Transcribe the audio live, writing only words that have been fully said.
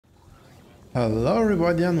Hello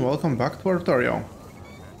everybody and welcome back to Warptorio.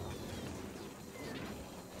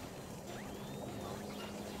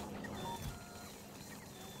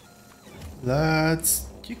 Let's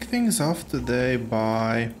kick things off today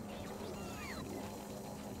by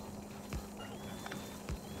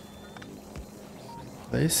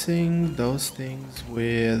placing those things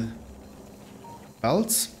with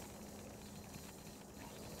belts.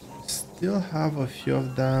 Still have a few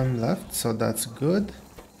of them left, so that's good.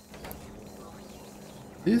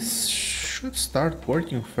 This should start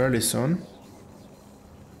working fairly soon.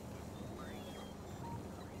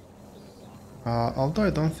 Although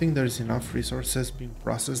I don't think there's enough resources being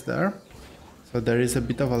processed there, so there is a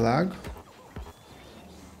bit of a lag.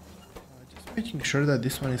 Just making sure that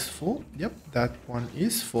this one is full. Yep, that one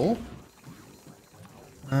is full.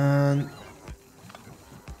 And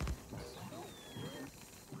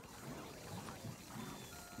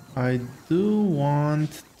I do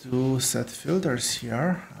want to set filters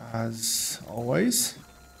here, as always.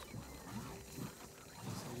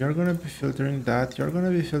 You're gonna be filtering that, you're gonna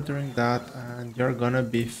be filtering that, and you're gonna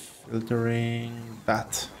be filtering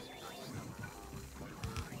that.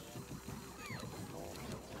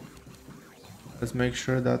 Let's make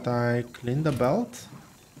sure that I clean the belt.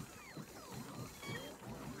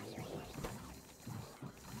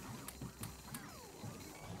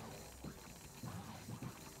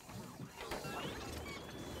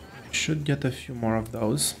 Should get a few more of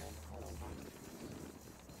those.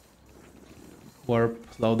 Warp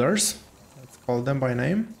loaders, let's call them by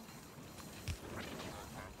name.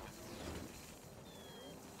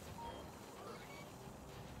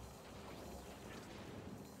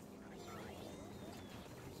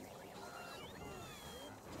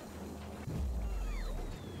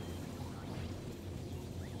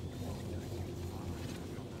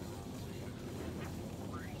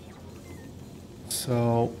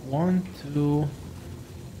 So 1, 2,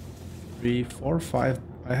 3, 4, 5.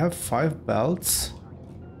 I have 5 belts.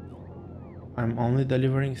 I'm only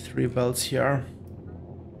delivering 3 belts here.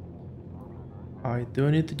 I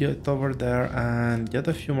do need to get over there and get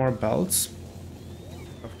a few more belts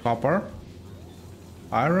of copper.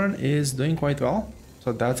 Iron is doing quite well,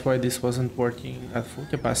 so that's why this wasn't working at full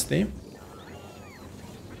capacity.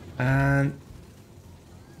 And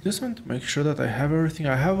just want to make sure that I have everything.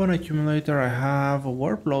 I have an accumulator, I have a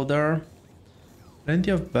warp loader, plenty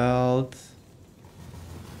of belt,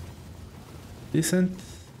 decent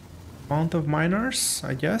amount of miners,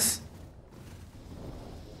 I guess.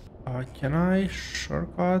 Can I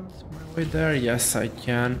shortcut my way there? Yes, I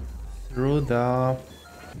can. Through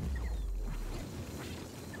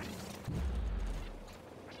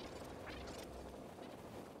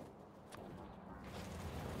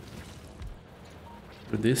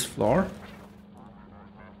this floor.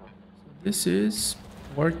 So this is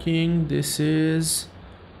working. These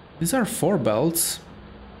are 4 belts,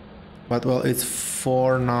 but well, it's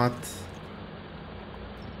 4, not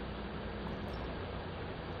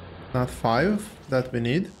 5 that we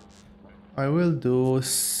need. I will do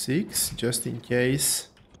 6 just in case.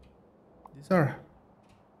 These are,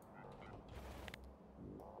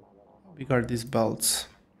 how big are these belts?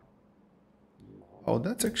 Oh,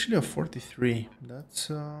 that's actually a 43.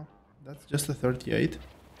 That's just a 38.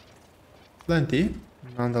 Plenty,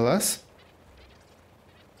 nonetheless.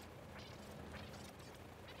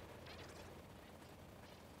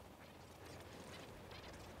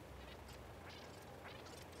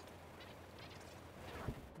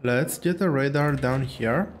 Let's get a radar down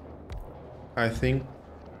here. I think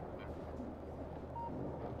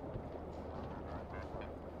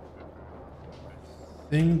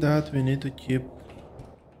that we need to keep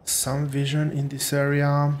some vision in this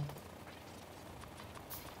area.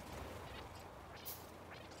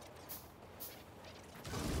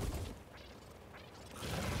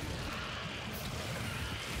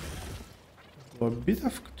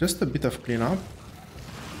 Just a bit of cleanup.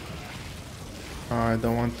 I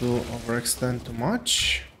don't want to overextend too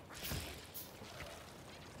much.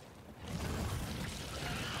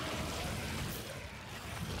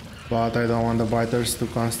 But I don't want the biters to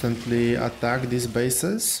constantly attack these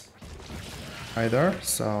bases either,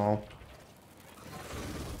 so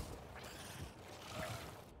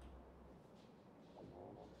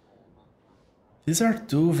these are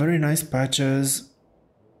 2 very nice patches.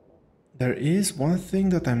 There is one thing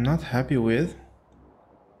that I'm not happy with.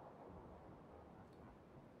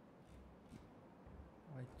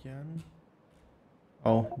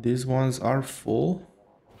 Oh, these ones are full.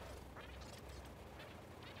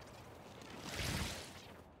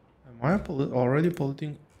 Am I already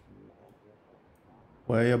polluting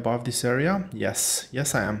way above this area? Yes,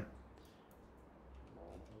 I am.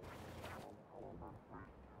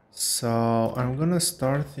 So I'm gonna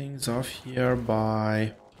start things off here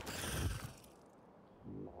by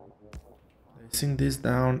placing this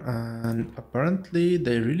down, and apparently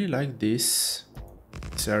they really like this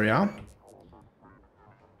area.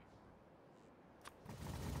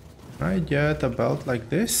 Can I get a belt like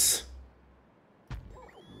this?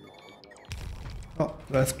 Oh,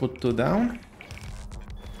 let's put 2 down.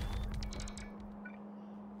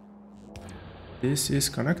 This is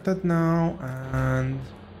connected now, and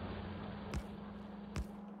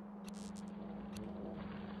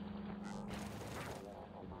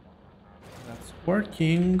that's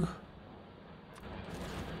working.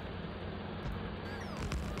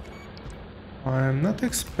 I'm not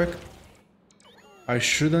I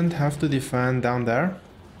shouldn't have to defend down there.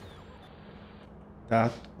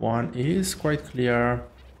 That one is quite clear.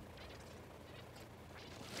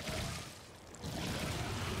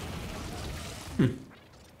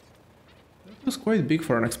 That was quite big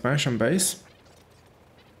for an expansion base.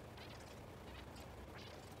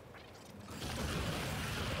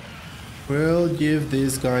 We'll give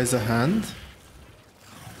these guys a hand.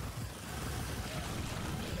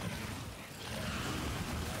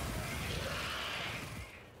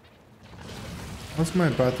 What's my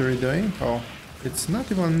battery doing? Oh, it's not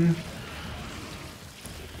even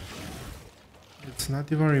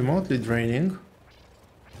remotely draining.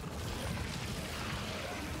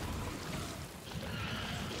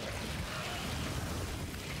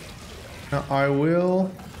 Now I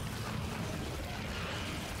will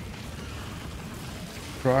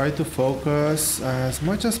try to focus as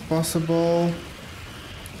much as possible.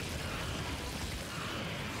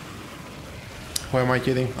 Why am I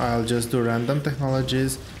kidding? I'll just do random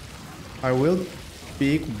technologies. I will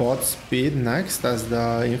pick bot speed next as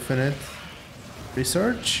the infinite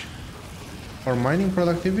research or mining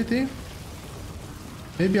productivity.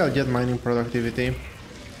 Maybe I'll get mining productivity.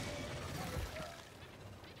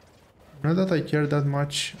 Not that I care that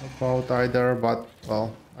much about either, but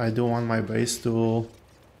well, I do want my base to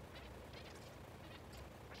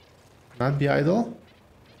not be idle.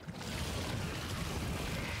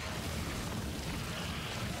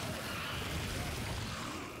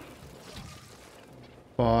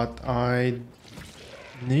 But I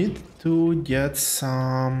need to get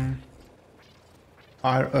some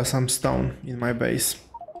stone in my base.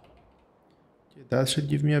 Okay, that should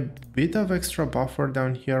give me a bit of extra buffer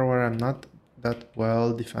down here where I'm not that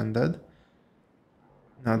well defended.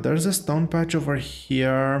 Now there's a stone patch over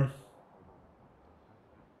here.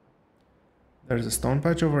 There's a stone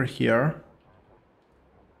patch over here.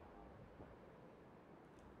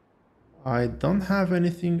 I don't have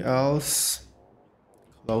anything else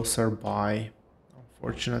closer by,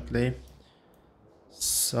 unfortunately.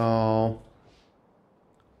 So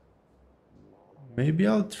maybe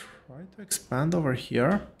I'll try to expand over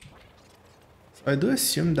here. So I do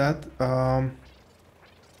assume that the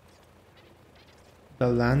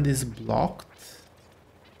land is blocked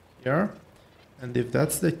here, and if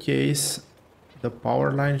that's the case, the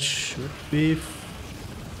power line should be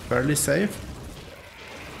fairly safe.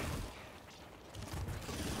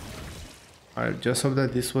 I just hope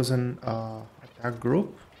that this was an attack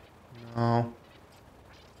group. No.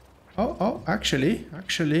 Oh, actually.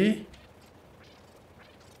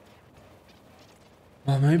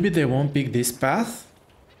 Well, maybe they won't pick this path.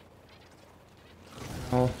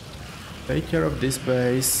 I'll take care of this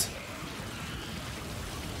base.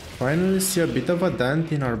 Finally see a bit of a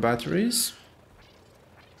dent in our batteries.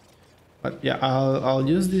 But yeah, I'll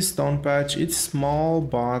use this stone patch. It's small,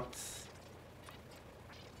 but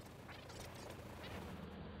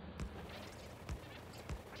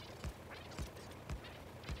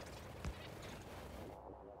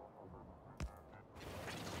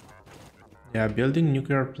yeah, building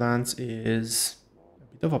nuclear plants is a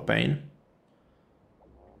bit of a pain.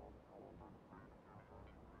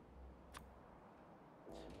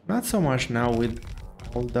 Not so much now with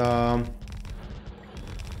all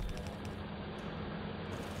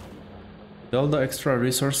the extra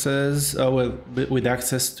resources, well, with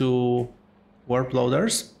access to warp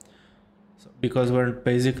loaders, so, because we're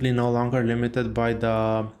basically no longer limited by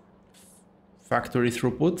the factory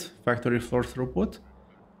floor throughput.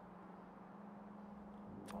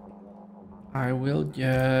 I will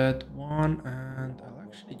get 1 and I'll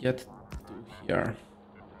actually get 2 here.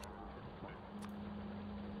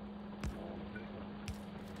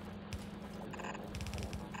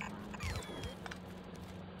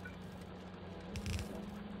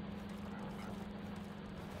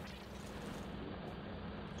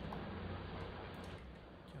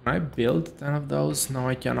 Can I build 10 of those? No,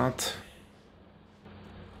 I cannot.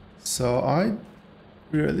 So I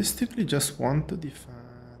realistically just want to defend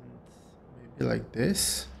be like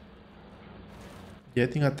this.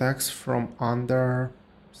 Getting attacks from under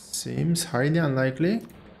seems highly unlikely.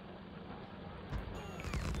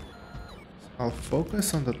 I'll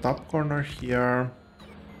focus on the top corner here.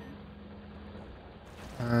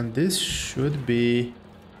 And this should be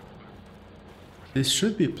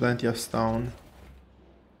plenty of stone.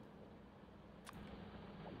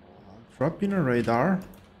 I'll drop in a radar.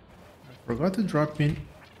 I forgot to drop in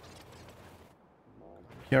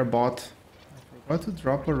here, bot. I forgot to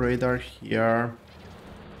drop a radar here.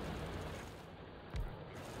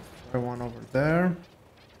 Try one over there.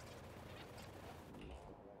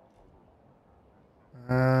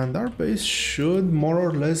 And our base should more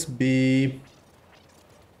or less be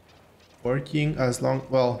working as long,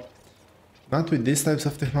 well, not with these types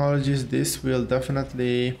of technologies. This will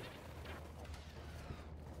definitely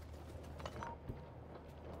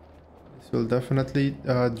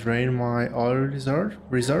drain my oil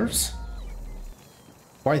reserves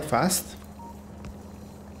quite fast.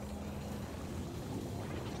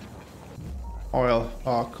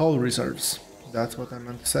 Coal reserves, that's what I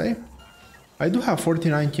meant to say. I do have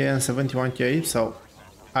 49k and 71k, so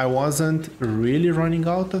I wasn't really running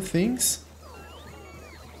out of things.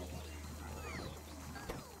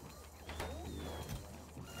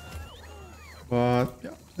 But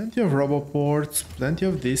yeah, plenty of roboports, plenty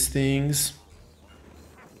of these things.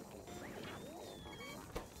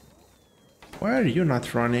 Why are you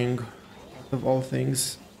not running, out of all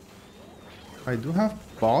things? I do have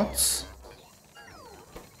bots.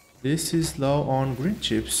 This is low on green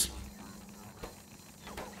chips.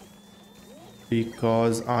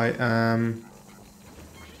 Because I am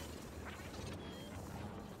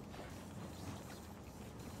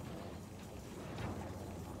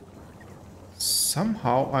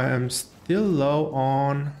somehow I am still low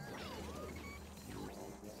on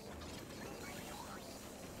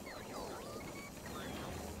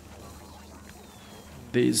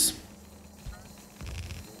these.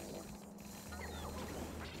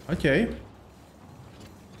 Okay.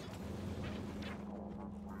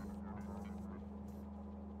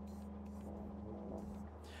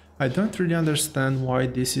 I don't really understand why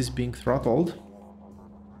this is being throttled.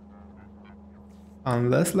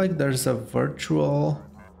 Unless like there's a virtual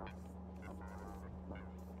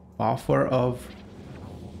buffer of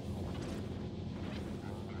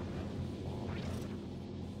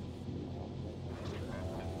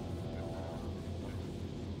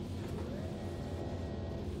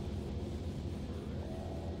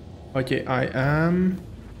okay, I am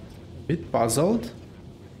a bit puzzled.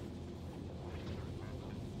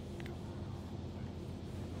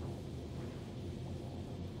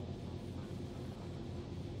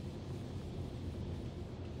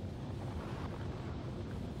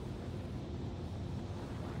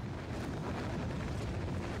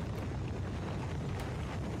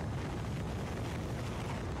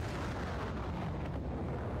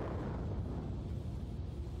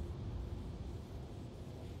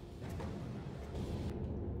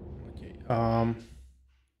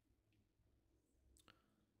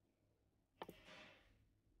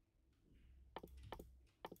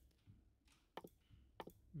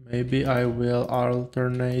 Maybe I will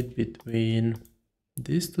alternate between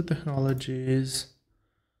these two technologies.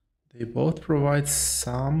 They both provide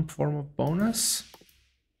some form of bonus.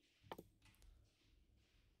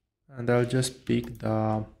 And I'll just pick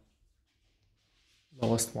the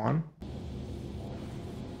lowest one.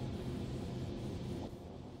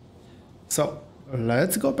 So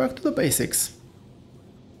let's go back to the basics.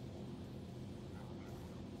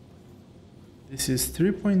 This is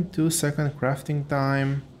 3.2 second crafting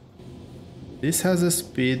time. This has a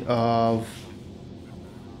speed of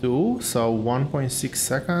 2, so 1.6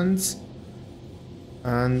 seconds.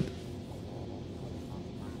 And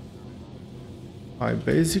I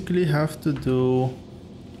basically have to do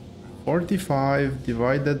 45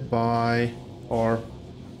 divided by or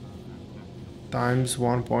times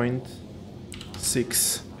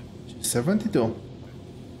 1.6, which is 72,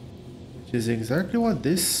 which is exactly what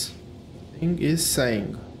this thing is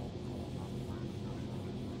saying.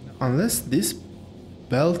 Unless this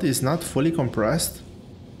belt is not fully compressed.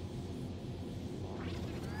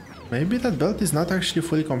 Maybe that belt is not actually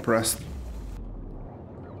fully compressed.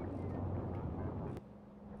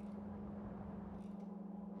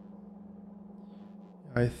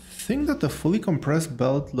 I think that the fully compressed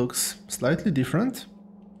belt looks slightly different.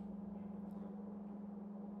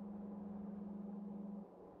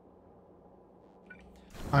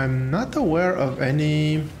 I'm not aware of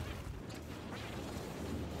any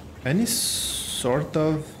sort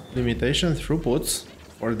of limitation throughputs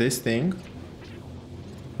for this thing,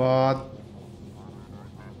 but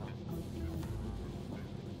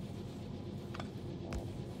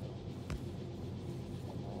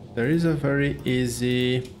There is a very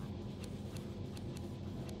easy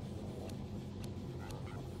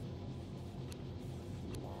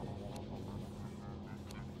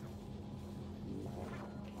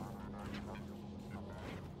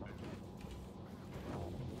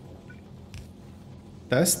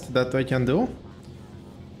test that I can do.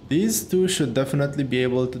 These two should definitely be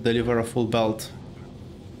able to deliver a full belt.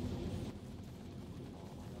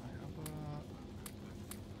 I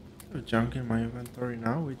have a junk in my inventory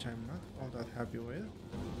now, which I'm not all that happy with.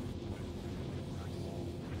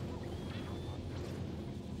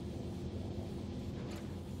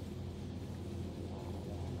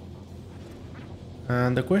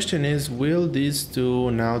 And the question is, will these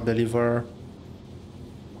two now deliver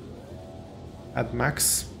at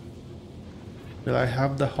max? Will I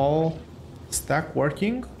have the whole stack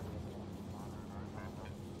working?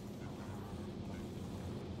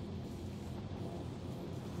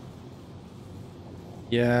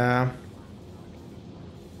 Yeah.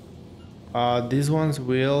 These ones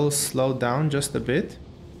will slow down just a bit.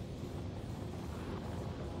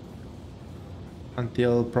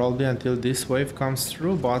 Probably until this wave comes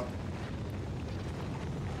through, but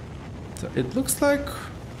it looks like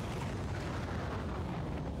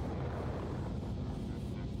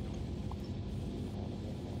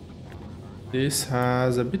this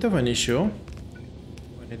has a bit of an issue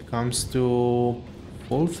when it comes to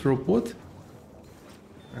full throughput,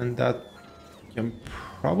 and that can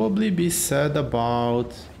probably be said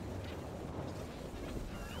about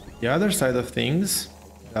the other side of things,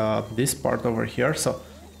 this part over here. So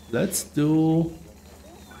let's do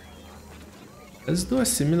a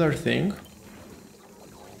similar thing.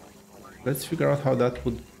 Let's figure out how that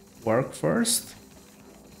would work first.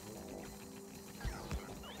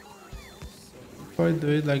 If I do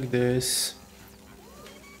it like this,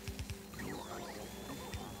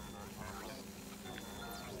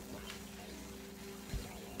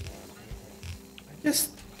 I guess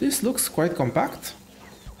this looks quite compact.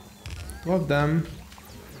 Two of them,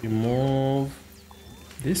 remove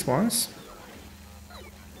these ones,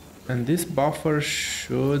 and this buffer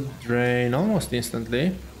should drain almost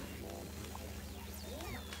instantly.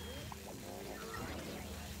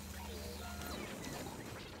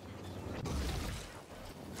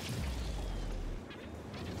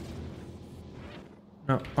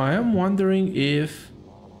 Now, I am wondering if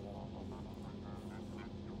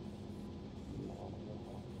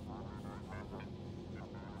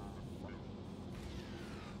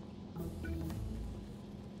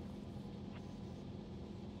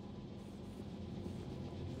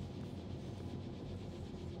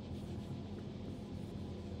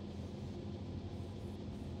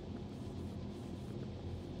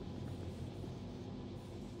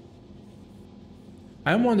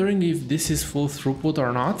this is full throughput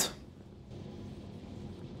or not.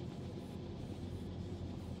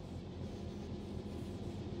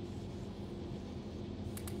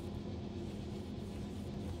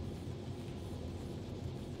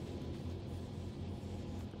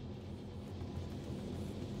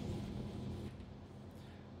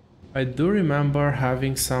 I do remember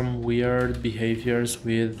having some weird behaviors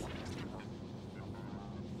with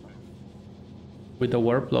the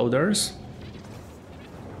warp loaders.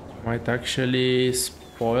 Might actually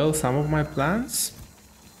spoil some of my plans.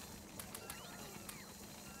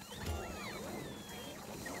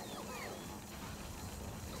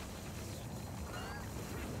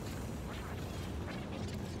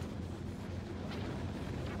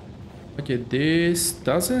 Okay, this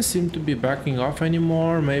doesn't seem to be backing off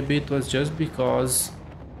anymore. Maybe it was just because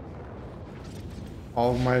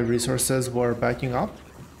all my resources were backing up.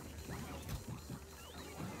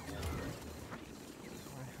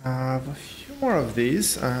 I have a few more of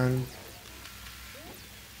these, and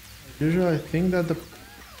usually I think that the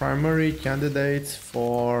primary candidates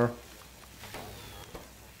for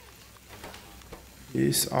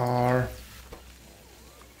these are,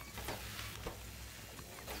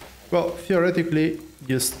 well, theoretically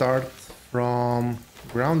you start from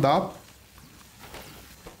ground up.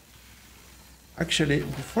 Actually,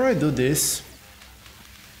 before I do this,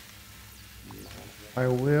 I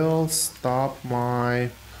will stop my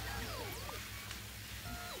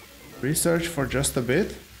research for just a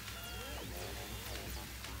bit.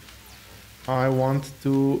 I want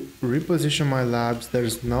to reposition my labs.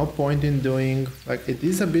 There's no point in doing, like, it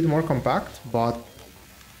is a bit more compact, but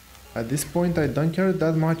at this point I don't care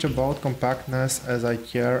that much about compactness as I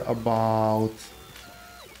care about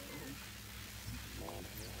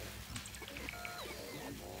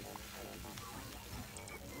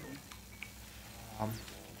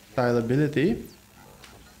stylability.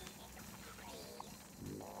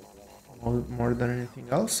 more than anything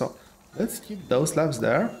else. So let's keep those labs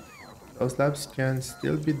there. Those labs can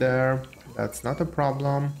still be there. That's not a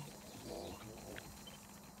problem.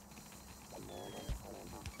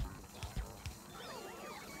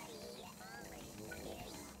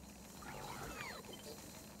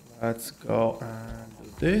 Let's go and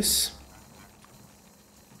do this.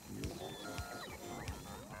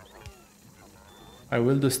 I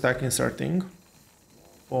will do stack inserting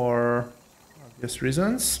for obvious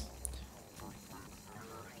reasons.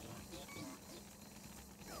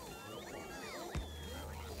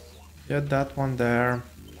 Get that one there.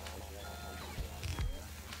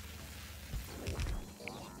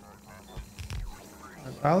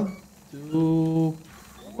 And I'll do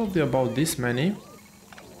probably about this many.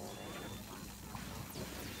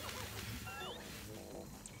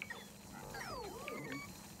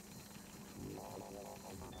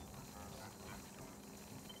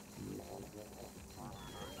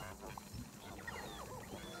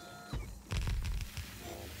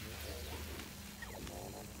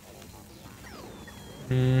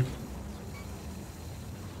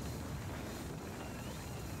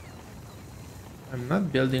 I'm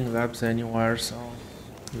not building labs anywhere, so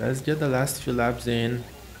let's get the last few labs in.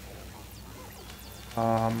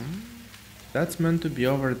 That's meant to be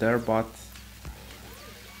over there, but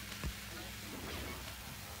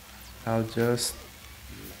I'll just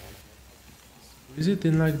squeeze it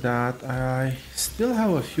in like that. I still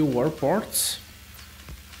have a few warp ports.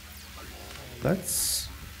 Let's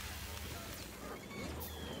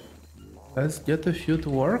get a few to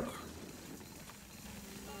work.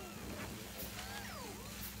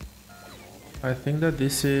 I think that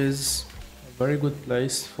this is a very good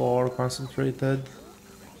place for concentrated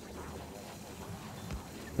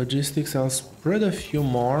logistics. I'll spread a few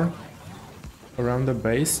more around the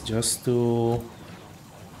base just to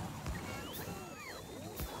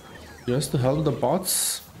help the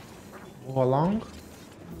bots move along.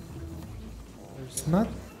 There's not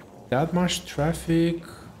that much traffic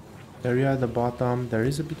area at the bottom. There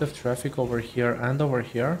is a bit of traffic over here and over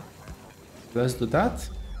here. Let's do that.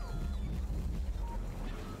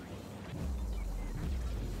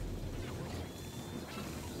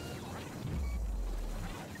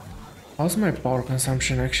 How's my power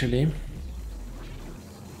consumption actually?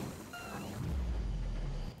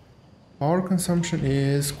 Power consumption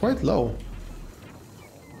is quite low.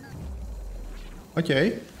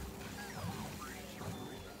 Okay.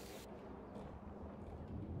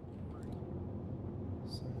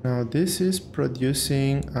 So now this is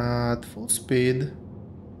producing at full speed.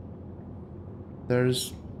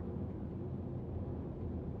 There's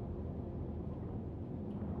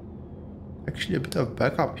actually a bit of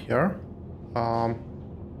backup here.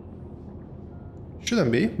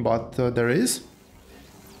 Shouldn't be, but there is.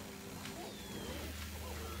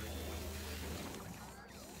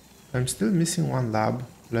 I'm still missing one lab.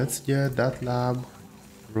 Let's get that lab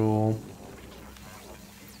through.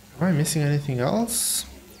 Am I missing anything else?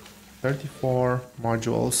 34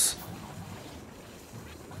 modules.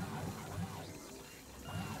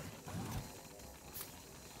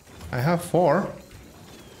 I have 4.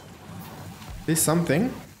 This is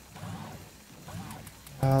something.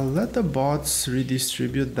 I'll let the bots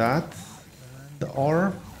redistribute that.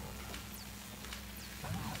 Or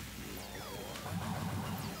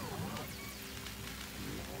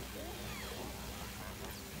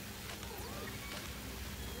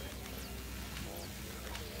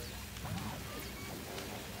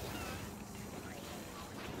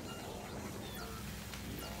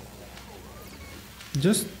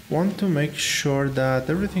just want to make sure that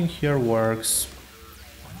everything here works.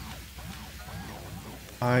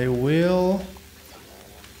 I will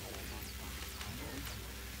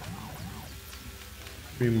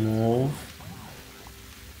remove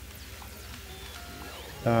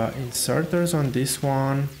the inserters on this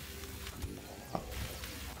one.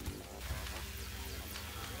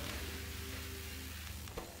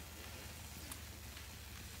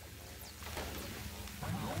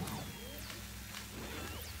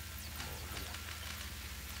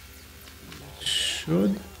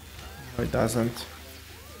 Should. No, it doesn't.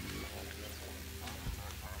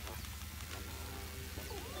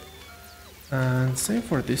 And same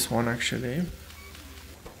for this one actually.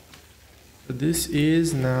 So this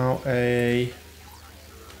is now a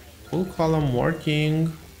full column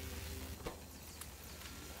working.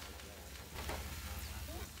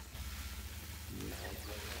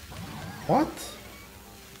 What?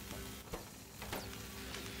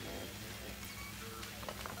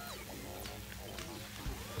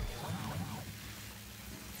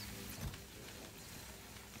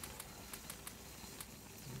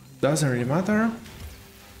 Doesn't really matter.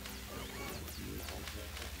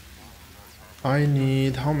 I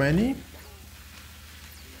need how many?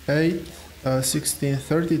 8, 16,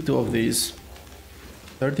 32 of these.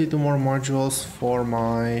 32 more modules for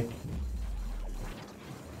my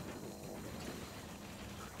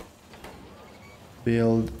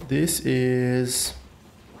build. This is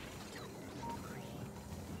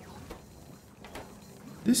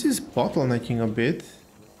bottlenecking a bit.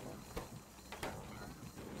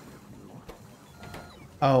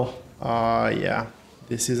 Oh, yeah.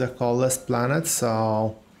 This is a coalless planet,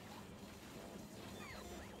 so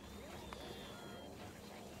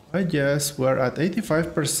I guess we're at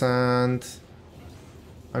 85%.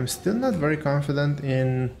 I'm still not very confident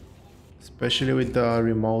in, especially with the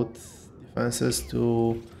remote defenses,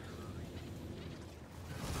 to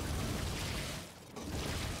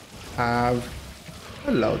have,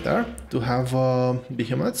 hello there, to have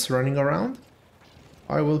behemoths running around.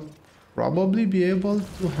 I will probably be able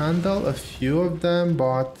to handle a few of them,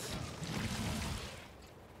 but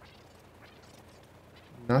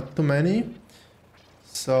not too many.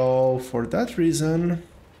 So for that reason,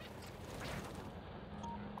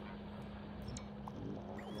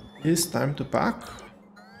 it's time to pack.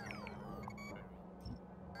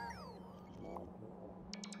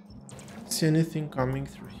 Don't see anything coming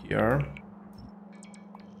through here.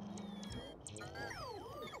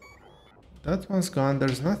 That one's gone.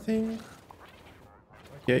 There's nothing.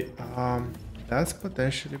 Okay, that's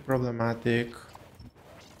potentially problematic.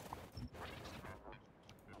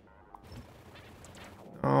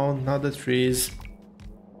 No, not the trees.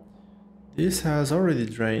 This has already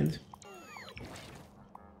drained.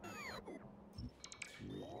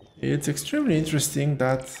 It's extremely interesting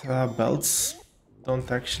that belts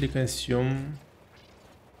don't actually consume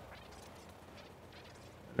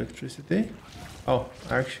electricity. Oh,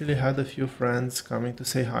 I actually had a few friends coming to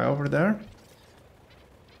say hi over there.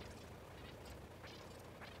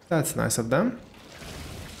 That's nice of them.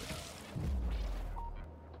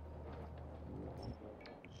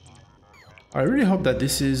 I really hope that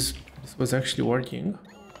this was actually working.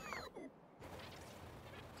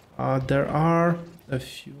 There are a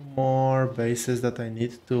few more bases that I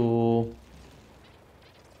need to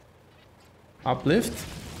uplift.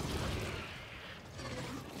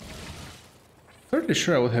 Fairly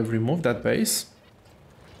sure I would have removed that base.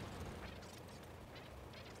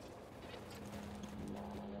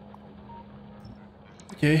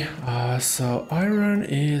 Okay, so iron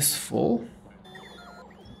is full.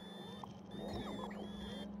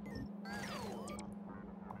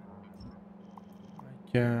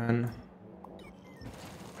 I can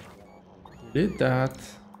delete that.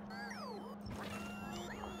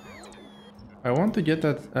 I want to get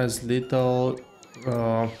as little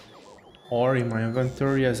ore in my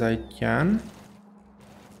inventory as I can.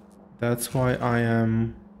 That's why I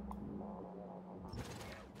am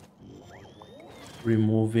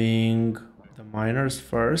removing the miners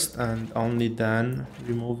first and only then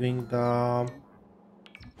removing the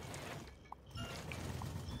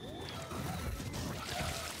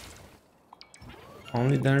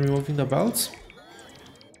belts.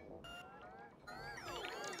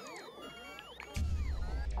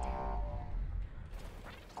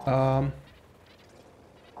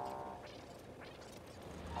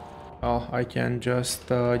 Oh, I can just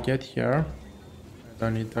get here. I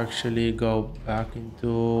don't need to actually go back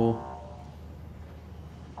into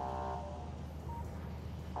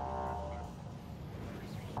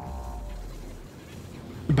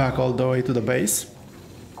all the way to the base.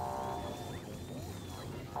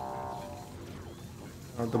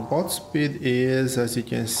 Now the bot speed is, as you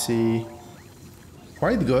can see,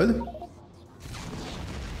 quite good.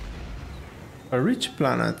 A rich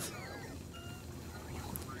planet.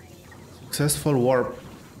 Successful warp.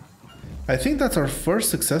 I think that's our first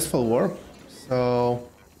successful warp, so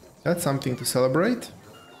that's something to celebrate.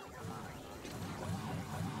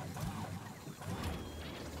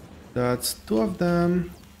 That's 2 of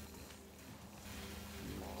them.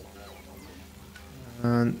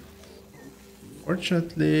 And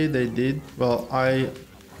fortunately they did, well,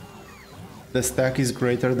 the stack is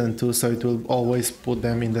greater than 2, so it will always put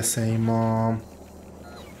them in the same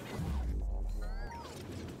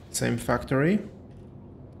factory.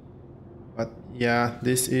 But yeah,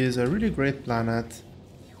 this is a really great planet.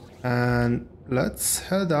 And let's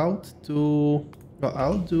head out to, well,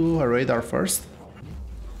 I'll do a radar first.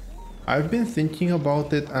 I've been thinking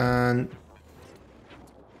about it and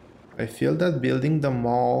I feel that building the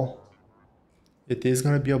mall, it is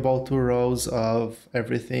gonna be about 2 rows of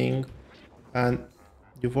everything. And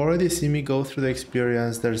you've already seen me go through the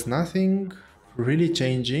experience. There's nothing really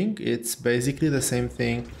changing. It's basically the same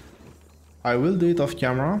thing. I will do it off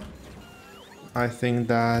camera. I think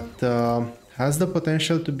that has the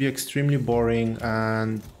potential to be extremely boring,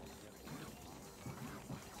 and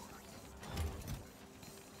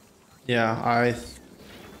yeah, I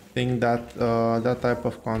think that that type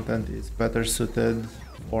of content is better suited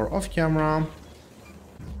for off-camera,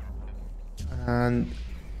 and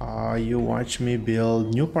you watch me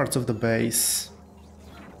build new parts of the base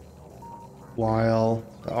while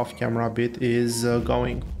the off-camera bit is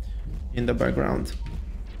going in the background.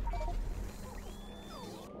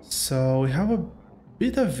 So we have a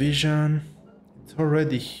bit of vision. It's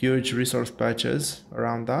already huge resource patches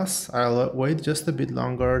around us. I'll wait just a bit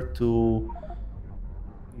longer to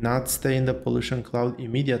not stay in the pollution cloud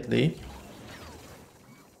immediately.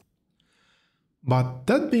 But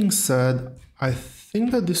that being said, I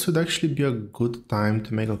think that this would actually be a good time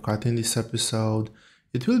to make a cut in this episode.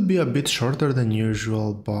 It will be a bit shorter than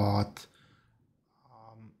usual, but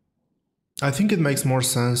I think it makes more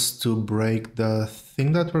sense to break the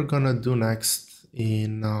thing that we're gonna do next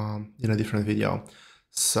in a different video.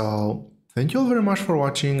 So thank you all very much for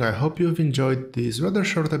watching. I hope you've enjoyed this rather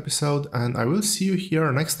short episode, and I will see you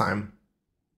here next time.